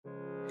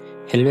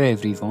Hello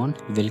everyone,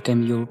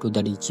 welcome you to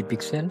the DG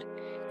Pixel.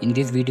 In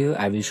this video,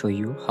 I will show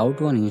you how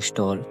to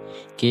uninstall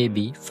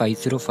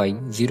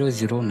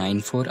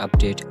KB5050094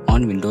 update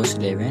on Windows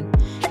 11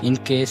 in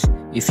case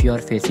if you are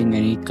facing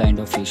any kind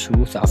of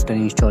issues after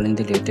installing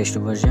the latest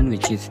version,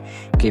 which is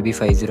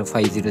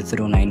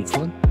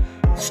KB5050094.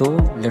 So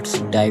let's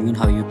dive in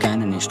how you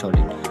can uninstall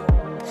it.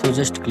 So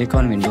just click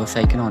on Windows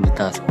icon on the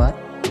taskbar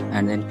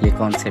and then click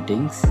on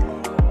Settings.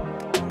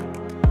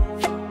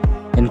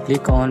 Then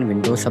click on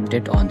Windows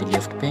Update on the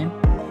left pane,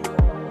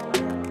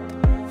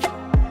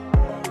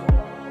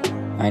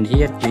 and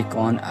here click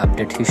on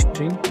Update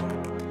History.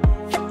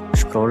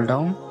 Scroll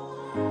down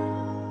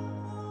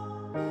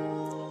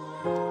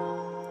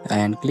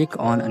and click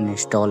on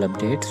Uninstall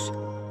Updates.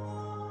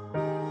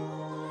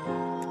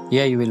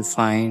 Here you will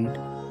find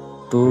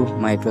two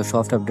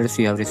Microsoft updates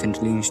you have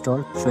recently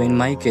installed. So in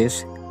my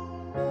case,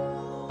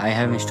 I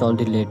have installed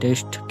the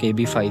latest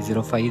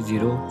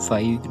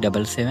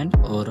KB5050577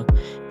 or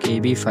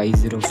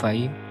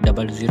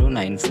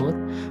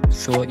KB5050094.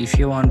 So if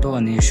you want to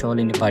uninstall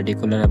any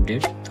particular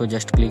update, so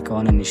just click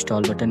on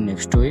Uninstall button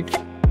next to it.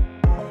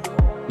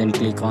 Then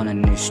click on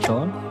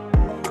Uninstall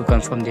to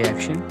confirm the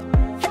action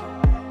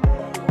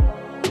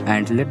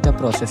and let the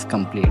process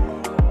complete.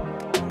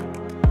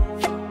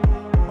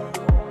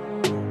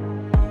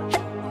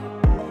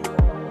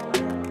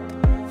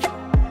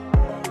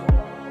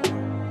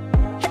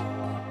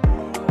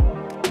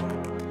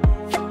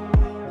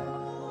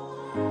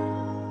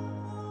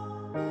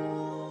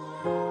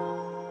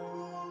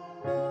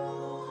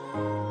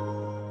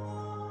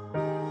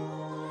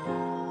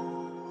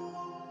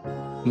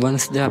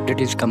 Once the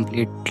update is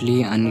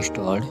completely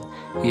uninstalled,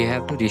 you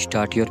have to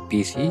restart your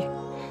PC.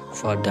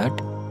 For that,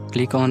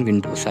 click on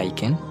Windows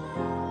icon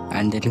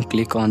and then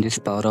click on this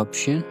power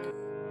option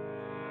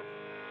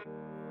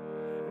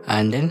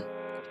and then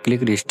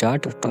click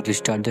restart to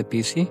restart the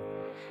PC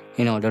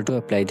in order to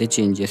apply the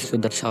changes. So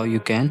that's how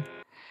you can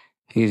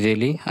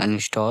easily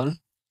uninstall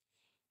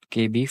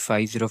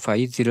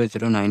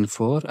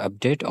KB5050094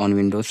 update on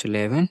Windows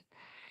 11.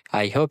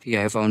 I hope you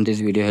have found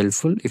this video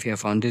helpful. If you have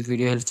found this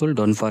video helpful,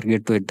 don't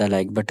forget to hit the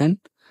like button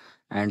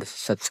and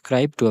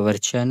subscribe to our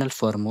channel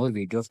for more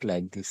videos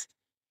like this.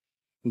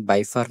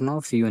 Bye for now.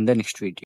 See you in the next video.